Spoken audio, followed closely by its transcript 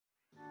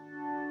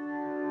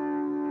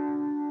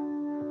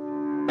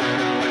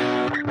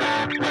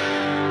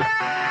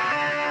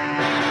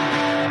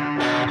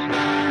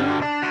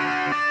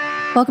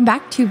Welcome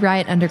back to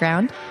Riot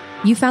Underground.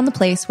 You found the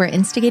place where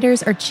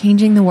instigators are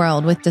changing the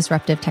world with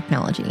disruptive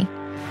technology.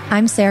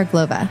 I'm Sarah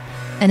Glova,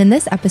 and in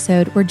this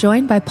episode, we're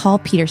joined by Paul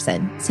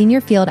Peterson, Senior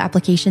Field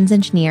Applications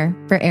Engineer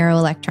for Arrow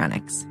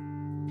Electronics.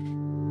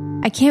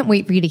 I can't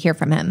wait for you to hear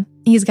from him.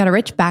 He's got a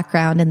rich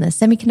background in the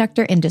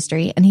semiconductor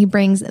industry, and he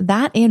brings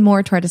that and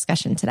more to our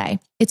discussion today.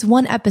 It's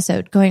one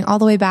episode going all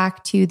the way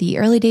back to the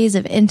early days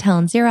of Intel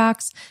and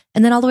Xerox,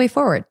 and then all the way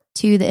forward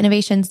to the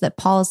innovations that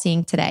Paul is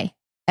seeing today,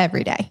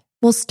 every day.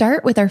 We'll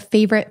start with our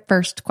favorite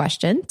first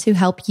question to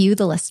help you,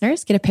 the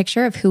listeners, get a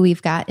picture of who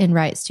we've got in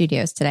Riot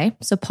Studios today.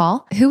 So,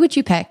 Paul, who would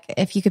you pick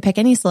if you could pick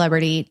any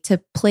celebrity to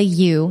play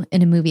you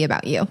in a movie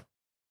about you?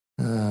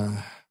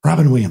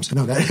 Robin Williams.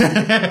 No, I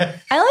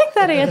like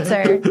that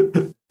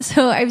answer.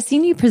 So I've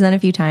seen you present a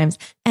few times,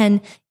 and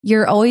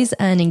you're always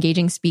an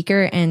engaging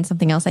speaker. And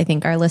something else I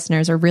think our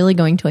listeners are really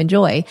going to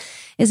enjoy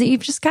is that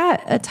you've just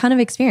got a ton of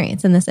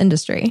experience in this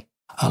industry.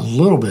 A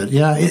little bit.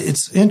 Yeah,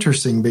 it's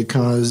interesting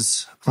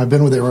because I've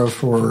been with Arrow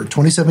for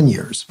 27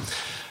 years.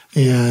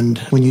 And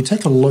when you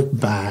take a look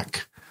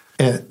back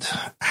at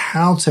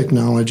how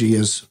technology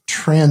is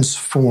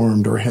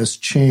transformed or has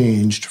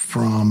changed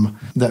from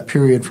that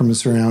period from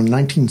around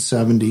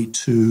 1970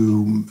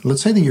 to,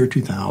 let's say, the year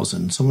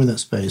 2000, somewhere in that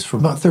space, for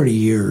about 30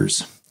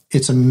 years,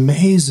 it's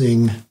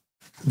amazing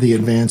the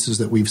advances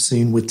that we've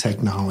seen with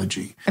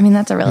technology. I mean,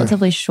 that's a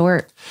relatively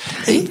short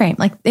time frame.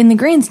 Like, in the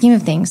grand scheme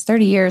of things,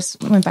 30 years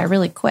went by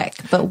really quick,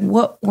 but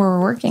what we're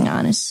working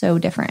on is so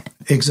different.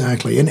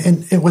 Exactly.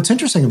 And what's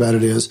interesting about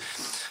it is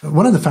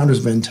one of the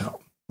founders of Intel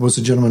was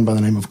a gentleman by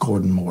the name of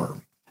Gordon Moore.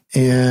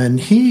 And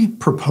he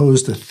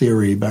proposed a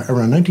theory back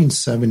around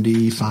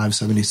 1975,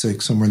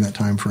 76, somewhere in that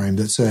time frame,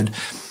 that said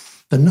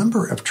the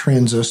number of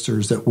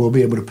transistors that we'll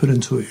be able to put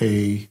into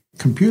a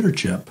computer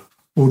chip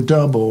will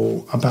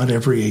double about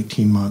every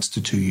 18 months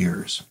to 2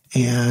 years.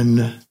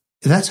 And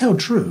that's held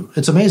true.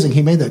 It's amazing.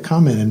 He made that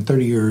comment, and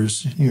 30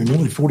 years,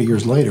 nearly 40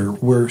 years later,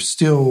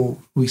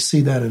 we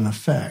see that in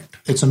effect.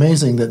 It's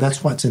amazing that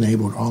that's what's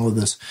enabled all of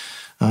this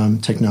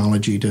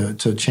technology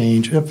to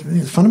change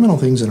fundamental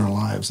things in our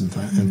lives and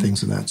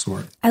things of that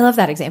sort. I love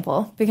that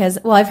example because,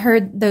 well, I've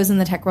heard those in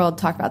the tech world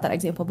talk about that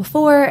example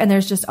before, and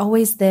there's just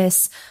always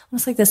this,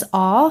 almost like this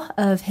awe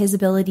of his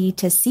ability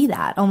to see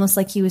that, almost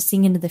like he was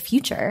seeing into the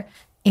future.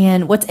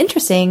 And what's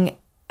interesting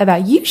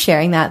about you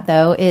sharing that,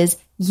 though, is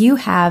you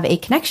have a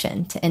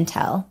connection to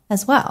Intel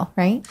as well,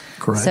 right?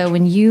 Correct. So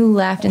when you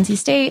left NC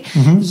State,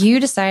 you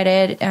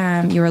decided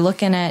you were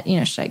looking at,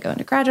 should I go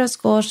into graduate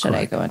school? Should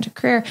I go into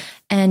career?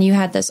 And you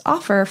had this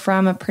offer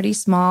from a pretty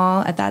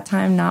small, at that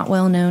time, not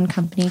well-known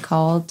company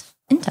called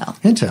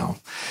Intel.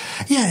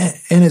 Yeah,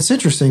 and it's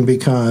interesting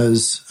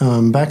because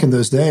back in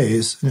those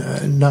days,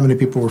 not many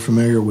people were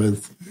familiar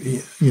with,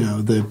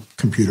 the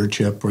computer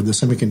chip or the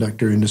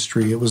semiconductor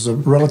industry. It was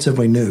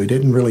relatively new. It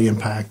didn't really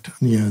impact,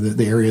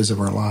 the areas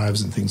of our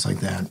lives and things like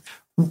that.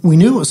 We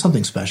knew it was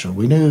something special.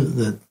 We knew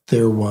that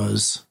there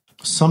was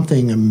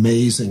something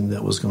amazing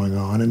that was going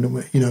on. And,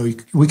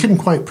 we couldn't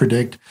quite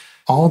predict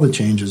all the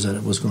changes that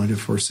it was going to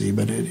foresee,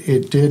 but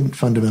it did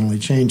fundamentally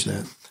change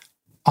that.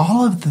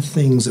 All of the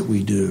things that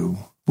we do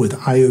with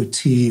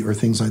IoT or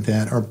things like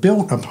that are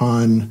built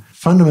upon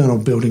fundamental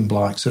building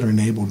blocks that are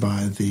enabled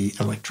by the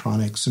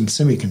electronics and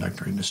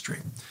semiconductor industry.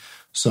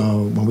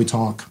 So when we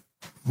talk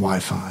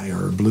Wi-Fi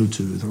or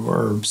Bluetooth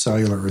or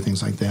cellular or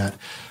things like that,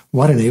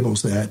 what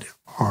enables that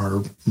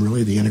are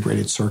really the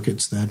integrated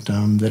circuits that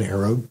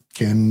Arrow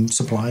can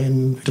supply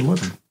and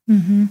deliver.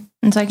 Mm-hmm.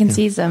 And so I can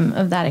see some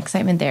of that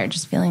excitement there,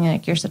 just feeling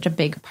like you're such a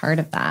big part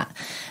of that.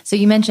 So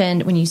you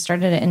mentioned when you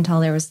started at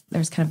Intel, there was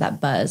kind of that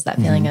buzz, that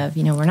feeling of,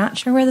 we're not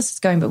sure where this is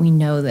going, but we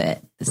know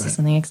that this is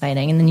something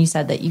exciting. And then you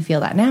said that you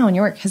feel that now in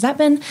your work. Has that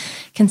been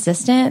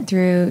consistent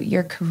through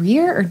your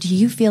career? Or do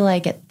you feel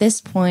like at this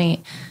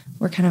point,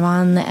 we're kind of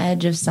on the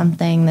edge of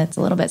something that's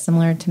a little bit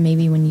similar to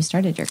maybe when you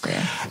started your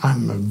career?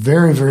 I'm a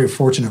very, very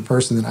fortunate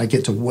person that I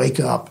get to wake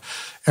up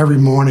every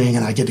morning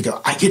and I get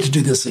to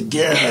do this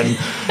again.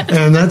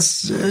 And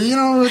that's,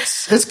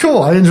 it's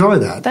cool. I enjoy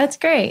that. That's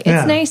great.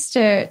 It's nice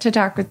to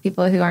talk with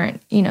people who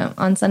aren't,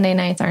 on Sunday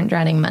nights aren't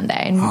dreading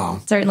Monday.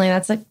 And certainly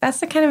that's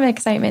the kind of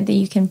excitement that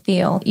you can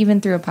feel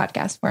even through a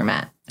podcast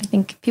format. I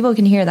think people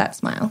can hear that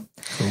smile.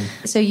 Cool.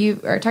 So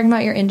you are talking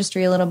about your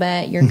industry a little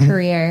bit, your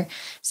career.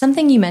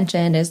 Something you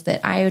mentioned is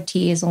that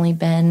IoT has only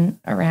been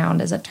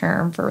around as a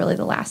term for really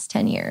the last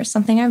 10 years.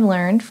 Something I've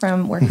learned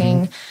from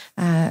working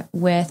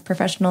with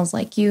professionals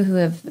like you who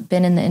have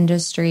been in the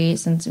industry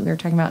since we were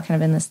talking about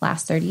kind of in this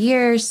last 30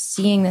 years,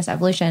 seeing this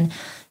evolution.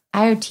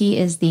 IoT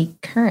is the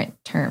current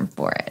term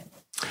for it.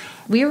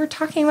 We were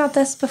talking about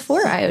this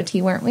before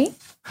IoT, weren't we?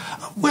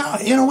 Well,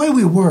 in a way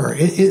we were.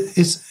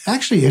 It's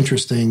actually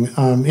interesting.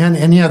 And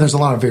there's a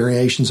lot of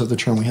variations of the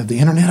term. We have the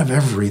Internet of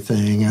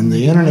Everything and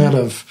the Internet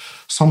of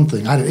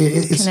something.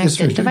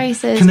 Connected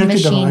devices,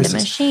 machine to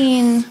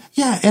machine.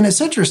 Yeah, and it's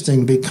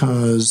interesting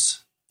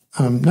because,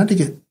 not to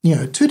get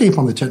too deep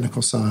on the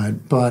technical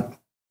side, but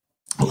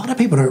a lot of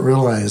people don't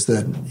realize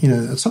that,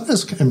 some of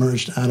this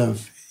emerged out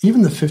of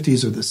even the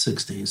 50s or the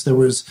 60s. There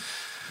was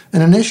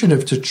an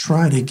initiative to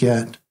try to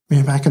get,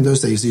 back in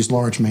those days, these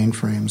large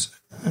mainframes,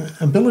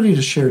 ability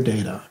to share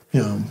data.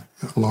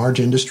 Large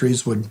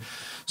industries would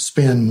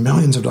spend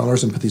millions of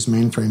dollars and put these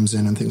mainframes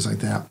in and things like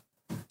that.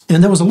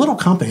 And there was a little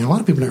company, and a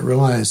lot of people don't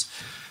realize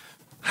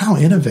how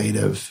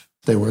innovative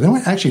they were. They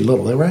weren't actually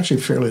little. They were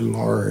actually fairly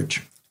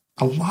large.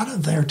 A lot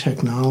of their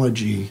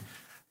technology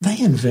they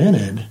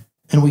invented,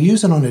 and we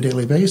use it on a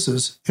daily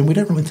basis, and we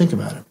didn't really think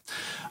about it.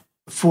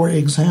 For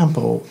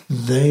example,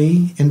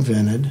 they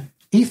invented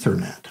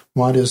Ethernet.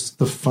 What is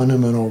the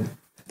fundamental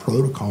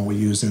protocol we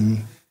use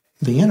in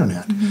the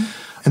internet? Mm-hmm.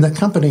 And that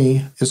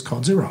company is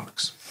called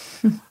Xerox.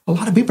 A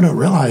lot of people don't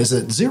realize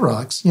that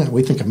Xerox,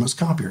 we think of them as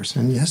copiers.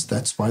 And yes,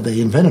 that's why they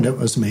invented it,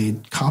 was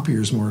made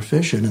copiers more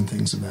efficient and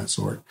things of that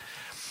sort.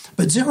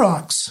 But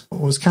Xerox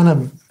was kind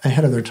of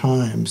ahead of their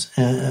times.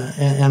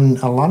 And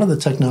a lot of the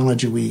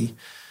technology we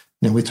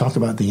talk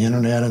about the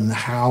internet and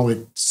how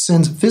it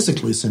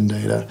physically sends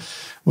data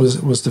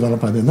was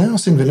developed by them. They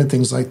also invented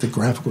things like the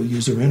graphical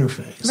user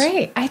interface.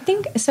 Right. I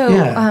think so.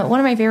 Yeah. One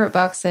of my favorite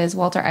books is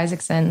Walter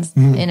Isaacson's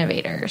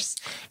Innovators.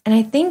 And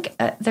I think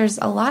there's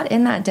a lot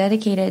in that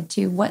dedicated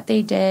to what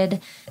they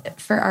did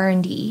for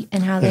R&D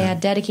and how they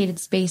had dedicated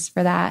space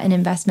for that and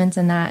investments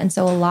in that. And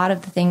so a lot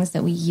of the things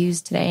that we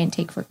use today and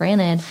take for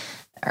granted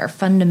are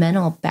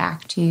fundamental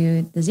back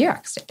to the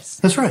Xerox days.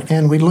 That's right.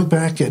 And we look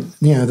back at,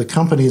 the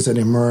companies that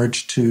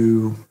emerged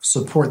to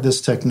support this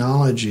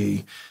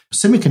technology.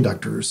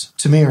 Semiconductors,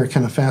 to me, are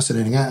kind of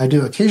fascinating. I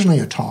do occasionally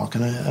a talk,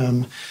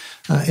 and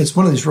it's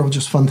one of these real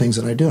just fun things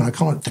that I do, and I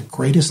call it the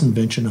greatest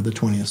invention of the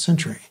 20th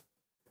century.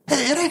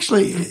 It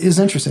actually is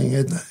interesting.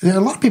 There are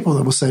a lot of people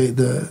that will say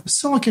the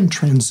silicon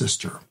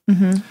transistor,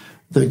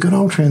 the good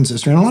old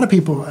transistor. And a lot of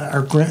people,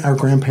 our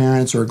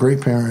grandparents or great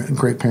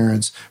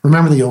parents,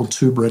 remember the old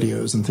tube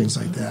radios and things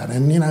like that.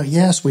 And,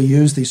 yes, we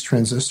use these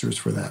transistors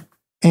for that.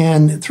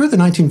 And through the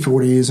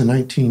 1940s and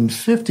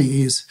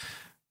 1950s,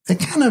 it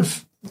kind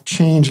of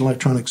changed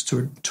electronics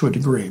to a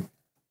degree.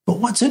 But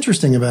what's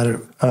interesting about it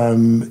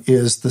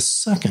is the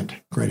second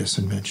greatest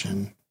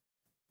invention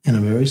in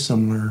a very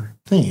similar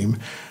theme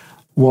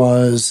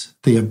was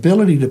the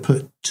ability to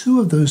put two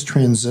of those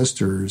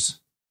transistors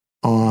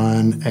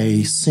on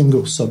a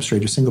single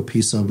substrate, a single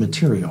piece of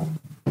material.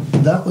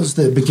 That was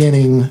the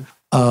beginning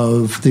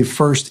of the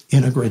first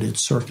integrated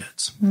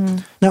circuits.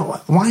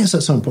 Now, why is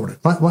that so important?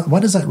 Why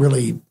does that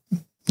really,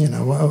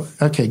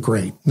 okay,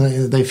 great.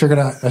 They figured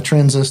out a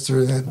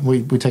transistor that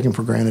we take them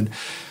for granted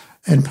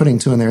and putting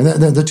two in there.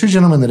 The two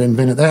gentlemen that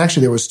invented that,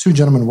 actually there was two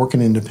gentlemen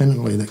working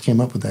independently that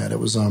came up with that. It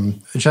was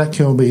Jack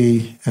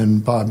Kilby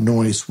and Bob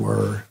Noyce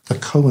were the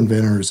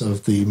co-inventors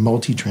of the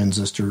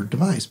multi-transistor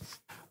device.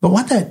 But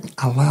what that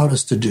allowed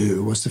us to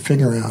do was to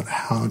figure out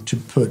how to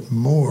put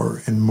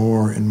more and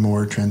more and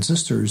more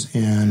transistors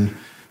in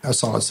a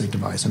solid-state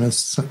device. And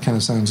that kind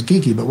of sounds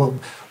geeky, but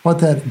what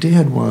that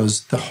did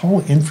was the whole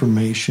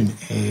information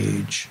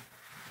age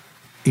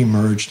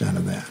emerged out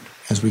of that.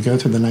 As we go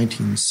through the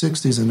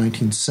 1960s and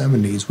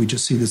 1970s, we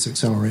just see this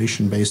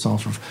acceleration based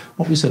off of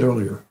what we said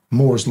earlier,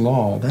 Moore's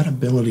Law, that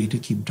ability to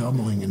keep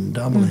doubling and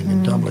doubling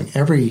and doubling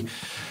every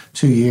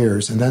 2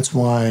 years. And that's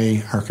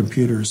why our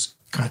computers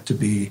got to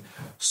be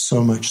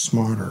so much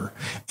smarter.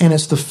 And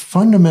it's the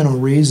fundamental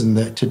reason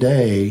that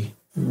today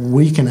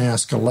we can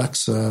ask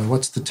Alexa,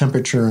 what's the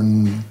temperature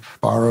in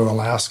Barrow,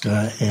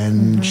 Alaska,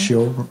 and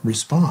she'll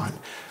respond.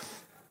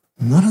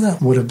 None of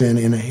that would have been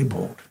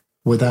enabled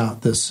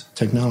without this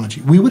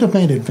technology. We would have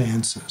made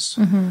advances,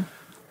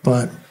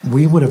 but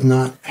we would have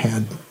not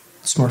had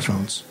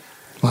smartphones,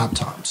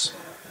 laptops,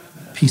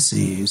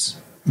 PCs,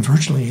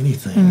 virtually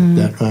anything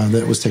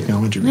that was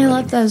technology related. I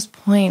love those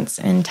points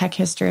in tech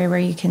history where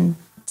you can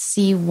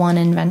see one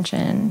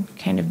invention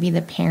kind of be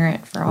the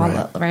parent for all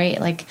of it, right?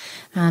 Like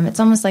it's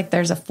almost like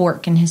there's a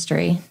fork in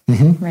history,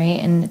 right?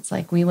 And it's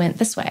like we went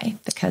this way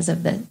because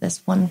of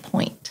this one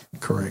point.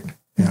 Correct.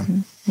 Yeah.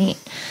 Neat.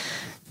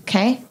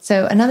 Okay.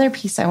 So another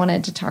piece I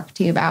wanted to talk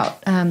to you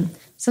about,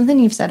 something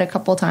you've said a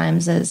couple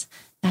times is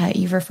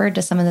you've referred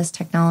to some of this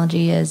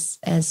technology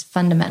as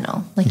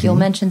fundamental. Like you'll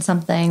mention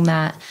something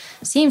that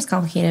seems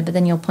complicated, but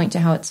then you'll point to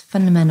how it's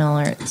fundamental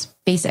or it's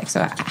basic.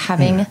 So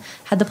having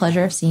had the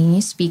pleasure of seeing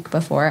you speak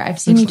before, I've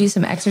seen you do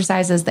some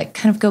exercises that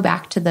kind of go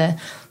back to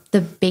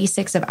the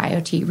basics of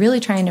IoT, really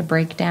trying to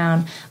break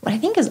down what I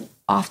think is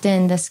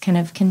often this kind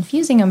of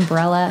confusing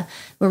umbrella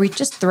where we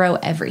just throw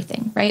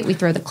everything, right? We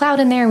throw the cloud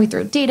in there, we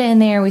throw data in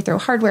there, we throw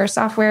hardware,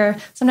 software.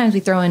 Sometimes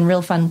we throw in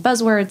real fun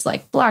buzzwords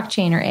like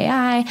blockchain or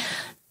AI.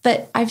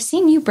 But I've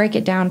seen you break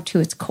it down to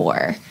its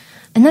core,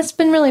 and that's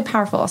been really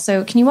powerful.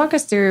 So can you walk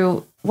us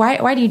through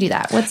why do you do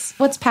that?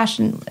 What's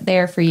passion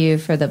there for you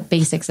for the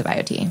basics of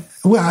IoT?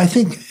 Well, I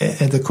think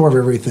at the core of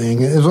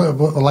everything, is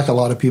like a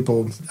lot of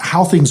people,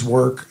 how things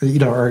work,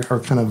 are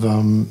kind of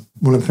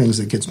one of the things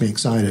that gets me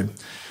excited.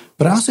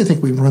 But I also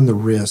think we run the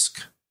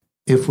risk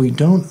if we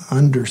don't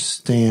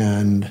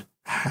understand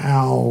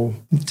how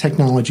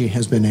technology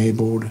has been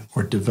enabled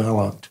or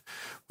developed.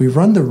 We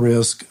run the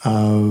risk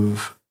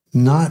of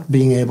not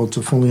being able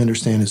to fully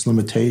understand its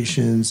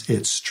limitations,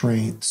 its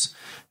strengths,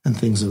 and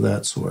things of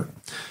that sort.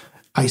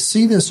 I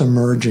see this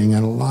emerging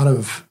in a lot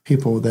of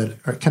people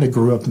that kind of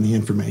grew up in the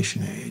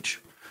information age.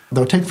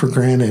 They'll take for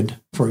granted,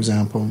 for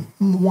example,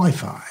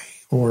 Wi-Fi,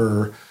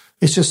 or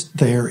it's just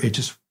there, it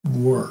just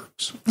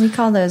works. We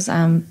call those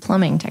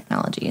plumbing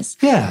technologies.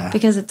 Yeah.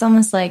 Because it's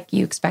almost like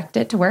you expect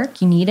it to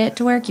work, you need it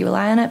to work, you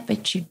rely on it,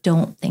 but you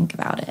don't think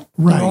about it.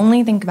 Right. You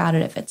only think about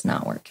it if it's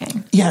not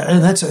working. Yeah,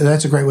 and that's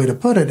a great way to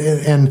put it.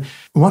 And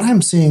what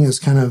I'm seeing is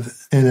kind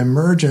of an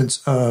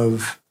emergence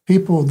of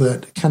people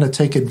that kind of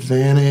take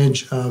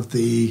advantage of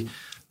the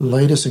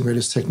latest and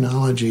greatest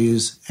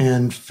technologies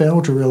and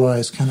fail to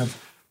realize kind of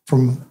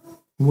from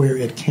where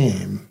it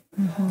came.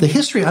 Mm-hmm. The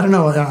history, I don't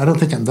know, I don't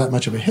think I'm that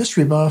much of a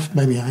history buff.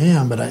 Maybe I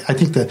am, but I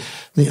think that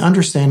the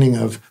understanding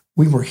of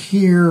we were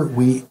here,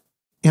 we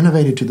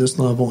innovated to this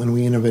level, and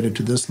we innovated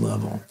to this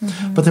level.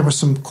 Mm-hmm. But there was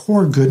some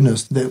core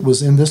goodness that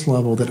was in this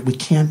level that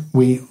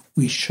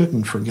we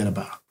shouldn't forget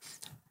about.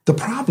 The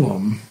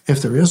problem,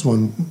 if there is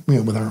one,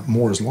 with our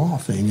Moore's Law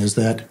thing, is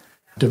that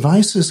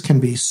devices can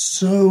be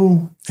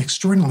so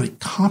extraordinarily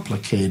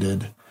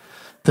complicated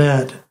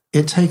that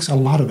it takes a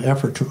lot of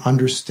effort to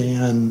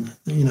understand,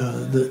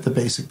 the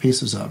basic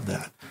pieces of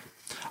that.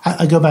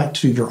 I go back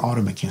to your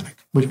auto mechanic,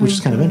 which is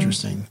kind of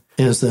interesting,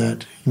 is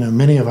that,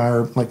 many of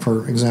our, like,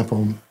 for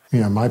example,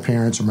 my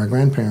parents or my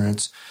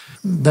grandparents,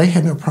 they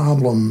had no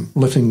problem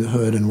lifting the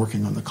hood and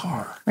working on the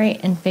car.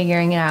 Right, and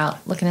figuring it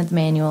out, looking at the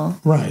manual.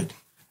 Right.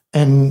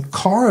 And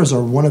cars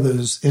are one of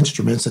those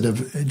instruments that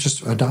have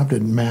just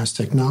adopted mass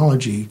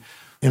technology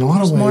in a lot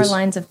of ways. There's more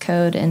lines of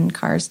code in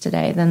cars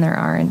today than there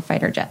are in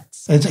fighter jets.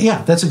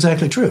 Yeah, that's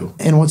exactly true.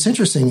 And what's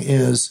interesting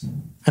is,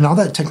 and all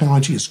that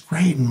technology is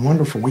great and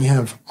wonderful. We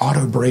have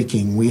auto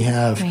braking. We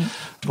have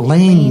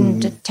lane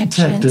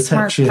detection,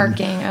 smart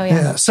parking. Oh,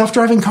 yeah.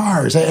 Self-driving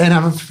cars. And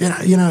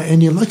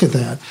and you look at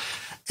that,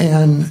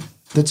 and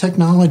the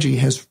technology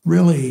has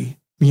really,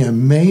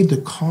 made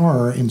the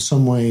car in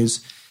some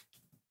ways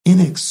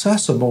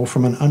inaccessible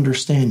from an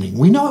understanding.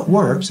 We know it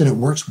works, and it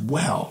works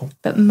well.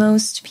 But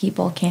most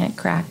people can't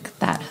crack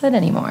that hood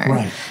anymore.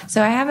 Right.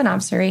 So I have an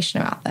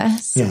observation about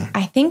this. Yeah.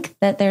 I think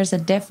that there's a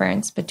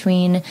difference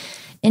between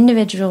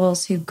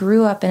individuals who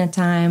grew up in a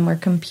time where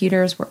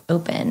computers were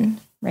open,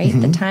 right?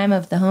 Mm-hmm. The time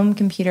of the home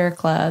computer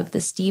club,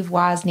 the Steve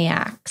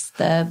Wozniaks,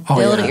 the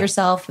build it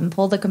yourself and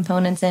pull the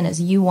components in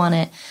as you want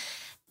it.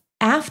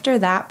 After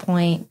that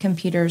point,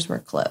 computers were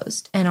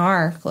closed and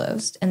are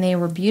closed, and they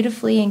were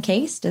beautifully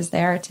encased as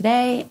they are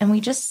today, and we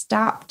just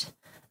stopped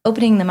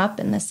opening them up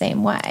in the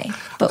same way.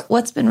 But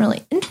what's been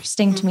really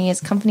interesting to me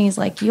is companies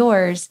like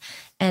yours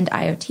and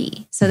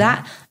IoT. So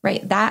that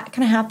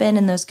kind of happened,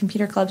 and those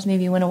computer clubs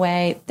maybe went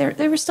away.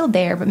 They were still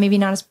there, but maybe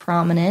not as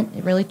prominent.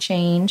 It really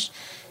changed.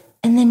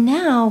 And then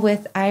now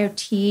with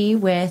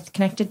IoT, with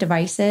connected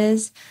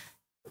devices,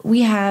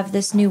 we have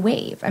this new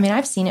wave. I mean,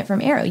 I've seen it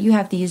from Arrow. You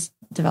have these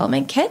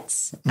development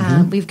kits.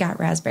 We've got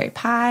Raspberry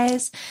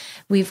Pis.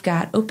 We've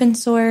got open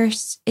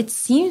source. It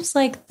seems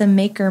like the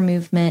maker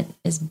movement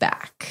is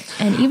back.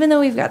 And even though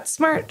we've got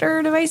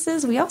smarter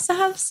devices, we also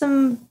have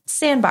some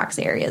sandbox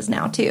areas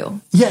now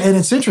too. Yeah, and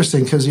it's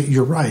interesting because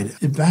you're right.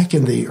 Back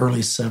in the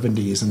early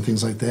 70s and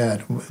things like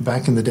that,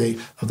 back in the day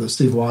of the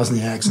Steve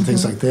Wozniaks and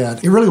things like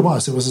that, it really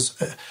was. It was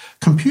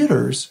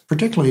computers,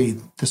 particularly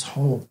this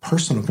whole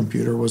personal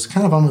computer, was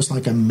kind of almost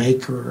like a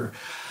maker.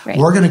 Right.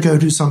 We're going to go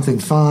do something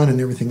fun and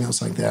everything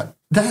else like that.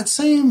 That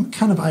same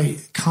kind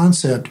of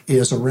concept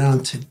is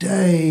around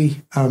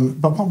today,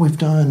 but what we've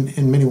done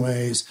in many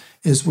ways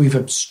is we've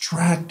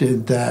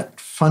abstracted that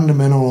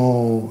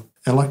fundamental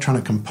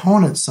electronic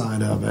component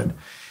side of it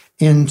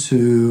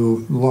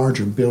into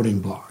larger building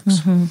blocks.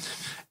 Mm-hmm.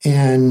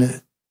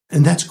 And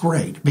that's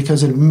great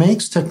because it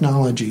makes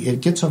technology,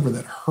 it gets over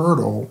that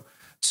hurdle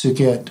to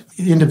get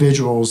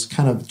individuals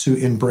kind of to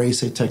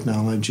embrace a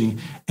technology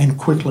and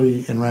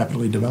quickly and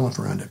rapidly develop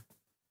around it.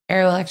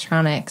 Arrow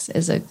Electronics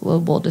is a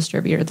global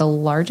distributor, the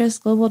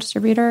largest global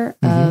distributor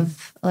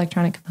of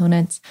electronic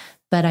components,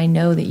 but I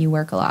know that you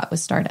work a lot with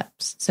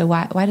startups. So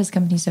why does a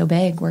company so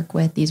big work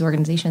with these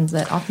organizations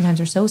that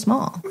oftentimes are so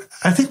small?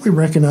 I think we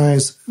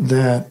recognize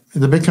that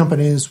the big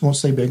companies won't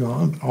stay big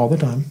all the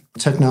time.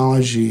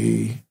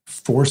 Technology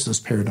forces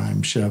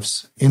paradigm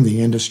shifts in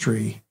the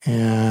industry,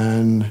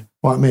 and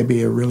what may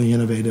be a really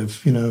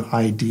innovative,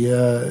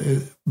 idea,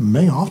 it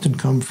may often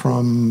come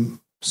from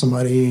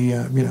somebody,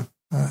 a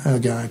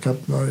guy,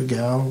 or a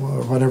gal,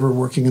 or whatever,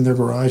 working in their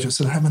garage that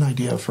said, I have an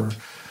idea for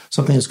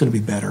something that's going to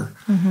be better.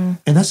 Mm-hmm.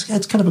 And that's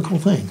kind of a cool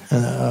thing.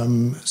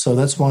 So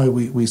that's why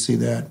we see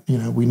that,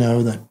 we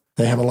know that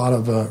they have a lot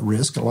of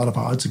risk, a lot of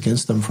odds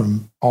against them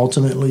from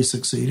ultimately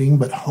succeeding,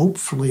 but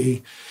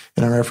hopefully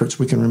in our efforts,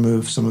 we can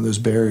remove some of those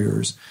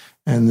barriers.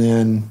 And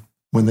then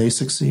when they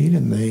succeed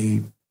and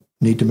they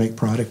need to make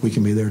product, we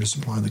can be there to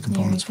supply the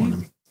components for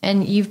them.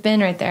 And you've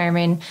been right there. I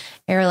mean,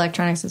 Arrow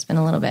Electronics has been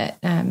a little bit,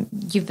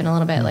 you've been a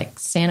little bit like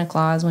Santa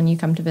Claus when you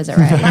come to visit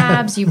Riot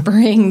Labs. You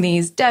bring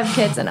these dev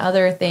kits and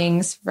other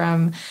things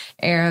from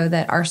Arrow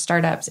that our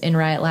startups in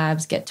Riot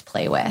Labs get to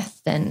play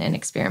with and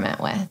experiment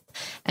with.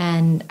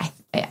 And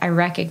I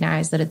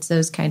recognize that it's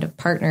those kind of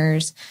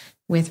partners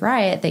with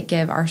Riot that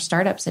give our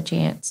startups a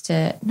chance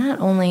to not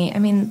only, I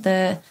mean,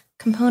 the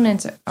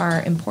components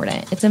are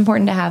important. It's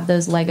important to have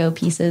those Lego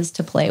pieces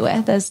to play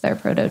with as they're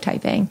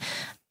prototyping.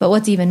 But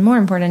what's even more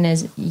important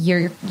is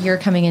you're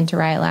coming into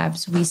Riot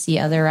Labs. We see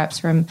other reps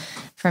from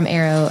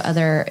Arrow,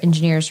 other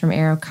engineers from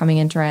Arrow coming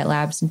into Riot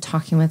Labs and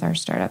talking with our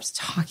startups,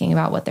 talking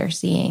about what they're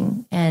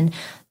seeing. And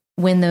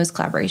when those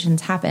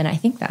collaborations happen, I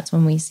think that's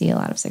when we see a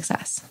lot of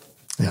success.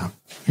 Yeah,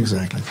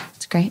 exactly.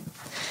 It's great.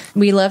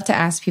 We love to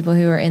ask people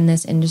who are in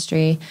this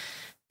industry,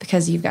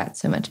 because you've got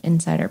so much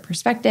insider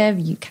perspective,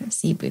 you kind of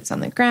see boots on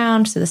the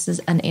ground. So this is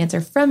an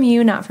answer from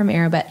you, not from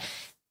Arrow. But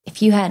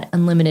if you had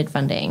unlimited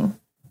funding,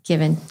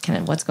 given kind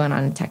of what's going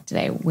on in tech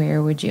today,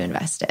 where would you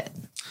invest it?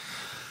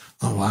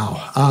 Oh,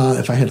 wow.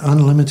 If I had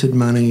unlimited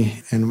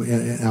money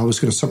and I was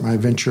going to start my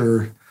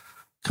venture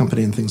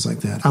company and things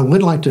like that, I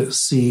would like to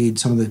seed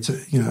some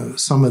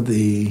of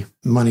the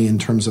money in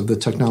terms of the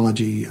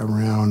technology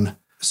around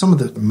some of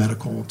the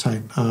medical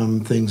type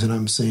things that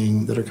I'm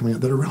seeing that are coming out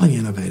that are really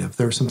innovative.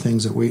 There are some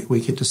things that we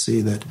get to see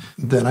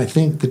that I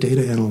think the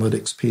data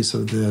analytics piece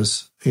of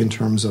this in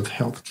terms of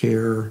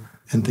healthcare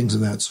and things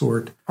of that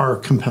sort are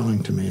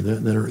compelling to me,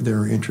 that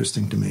are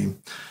interesting to me.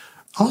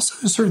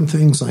 Also, certain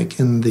things like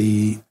in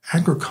the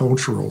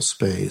agricultural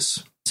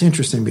space, it's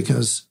interesting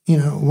because,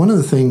 one of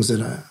the things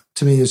that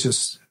to me is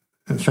just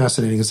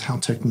fascinating is how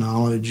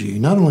technology,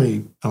 not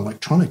only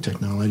electronic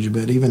technology,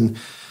 but even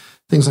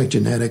things like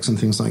genetics and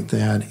things like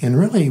that, in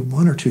really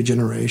 1 or 2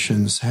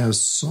 generations has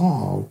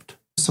solved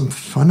some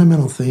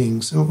fundamental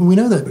things. We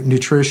know that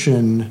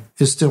nutrition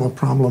is still a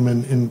problem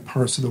in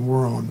parts of the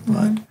world,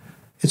 but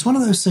it's one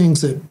of those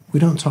things that we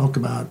don't talk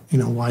about,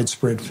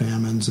 widespread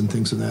famines and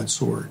things of that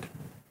sort.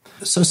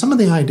 So some of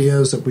the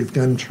ideas that we've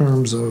got in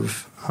terms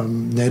of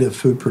native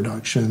food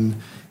production,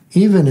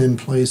 even in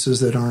places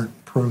that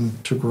aren't prone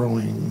to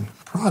growing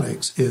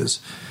products,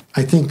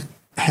 I think,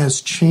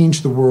 has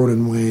changed the world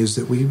in ways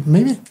that we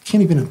maybe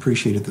can't even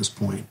appreciate at this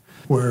point,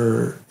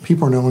 where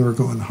people are no longer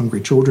going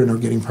hungry. Children are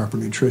getting proper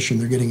nutrition.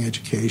 They're getting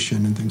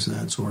education and things of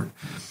that sort.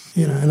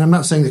 And I'm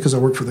not saying that because I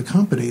work for the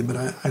company, but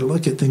I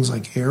look at things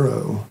like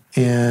Arrow,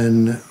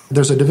 and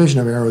there's a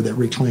division of Arrow that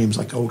reclaims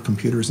like old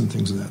computers and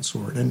things of that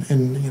sort.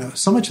 And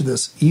so much of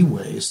this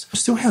e-waste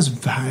still has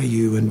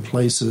value in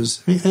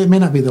places. It may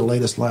not be the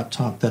latest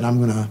laptop that I'm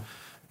going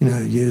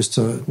to use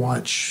to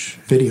watch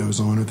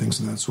videos on or things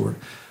of that sort,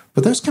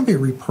 but those can be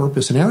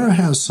repurposed. And Arrow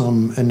has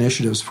some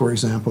initiatives, for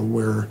example,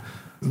 where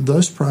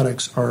those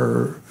products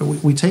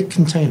we take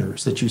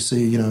containers that you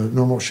see,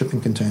 normal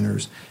shipping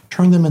containers,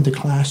 turn them into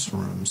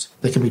classrooms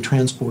that can be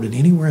transported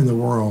anywhere in the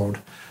world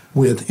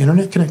with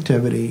internet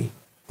connectivity,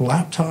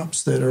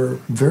 laptops that are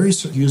very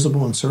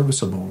usable and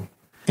serviceable.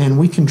 And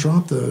we can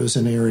drop those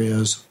in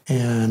areas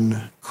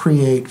and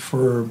create,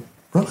 for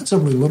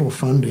relatively little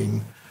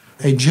funding,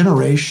 a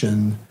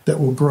generation that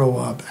will grow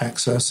up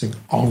accessing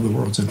all of the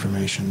world's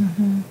information.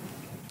 Mm-hmm.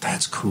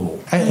 That's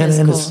cool. And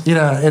cool.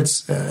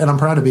 It's and I'm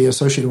proud to be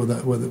associated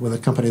with a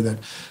company that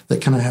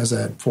kind of has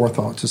that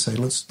forethought to say,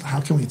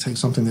 how can we take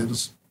something that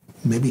was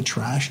maybe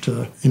trash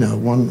to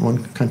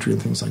one country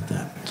and things like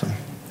that. So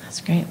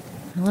that's great.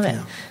 I love it.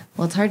 Yeah.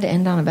 Well, it's hard to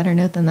end on a better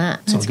note than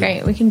that. That's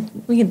great. We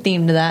can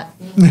theme to that.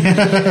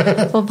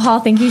 Well,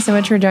 Paul, thank you so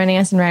much for joining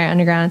us in Riot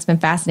Underground. It's been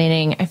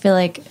fascinating. I feel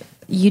like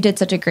you did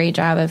such a great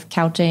job of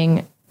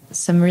couching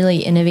some really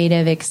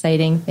innovative,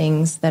 exciting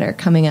things that are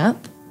coming up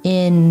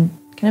in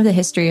kind of the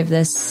history of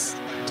this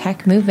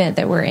tech movement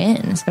that we're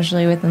in,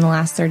 especially within the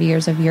last 30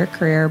 years of your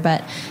career,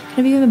 but kind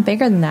of even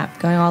bigger than that,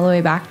 going all the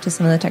way back to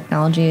some of the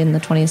technology in the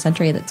 20th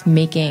century that's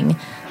making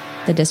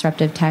the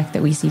disruptive tech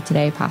that we see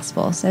today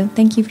possible. So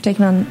thank you for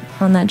taking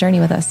on that journey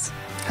with us.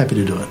 Happy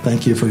to do it.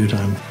 Thank you for your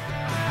time.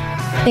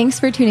 Thanks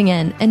for tuning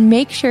in, and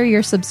make sure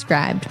you're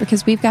subscribed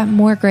because we've got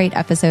more great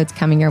episodes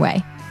coming your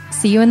way.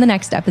 See you in the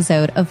next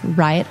episode of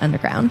Riot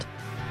Underground.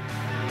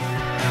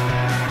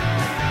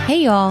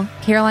 Hey y'all,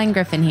 Caroline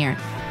Griffin here,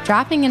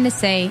 dropping in to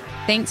say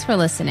thanks for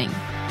listening.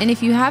 And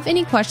if you have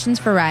any questions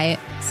for Riot,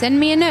 send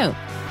me a note.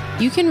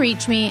 You can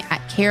reach me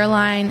at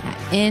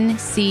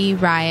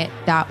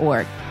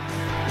caroline@ncriot.org.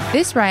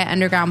 This Riot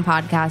Underground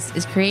podcast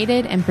is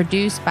created and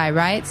produced by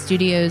Riot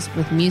Studios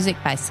with music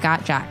by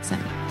Scott Jackson.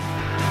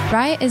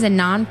 Riot is a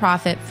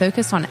nonprofit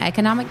focused on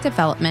economic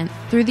development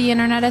through the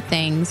Internet of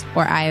Things,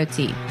 or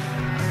IoT.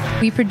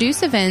 We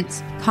produce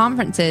events,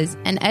 conferences,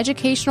 and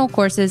educational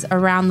courses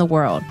around the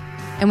world,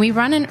 and we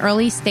run an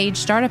early-stage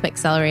startup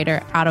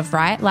accelerator out of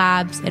Riot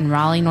Labs in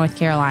Raleigh, North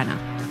Carolina.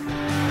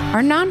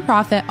 Our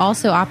nonprofit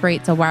also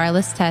operates a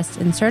wireless test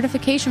and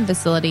certification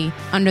facility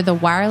under the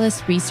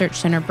Wireless Research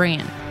Center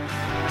brand.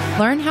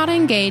 Learn how to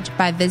engage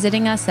by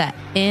visiting us at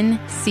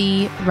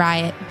ncriot.org.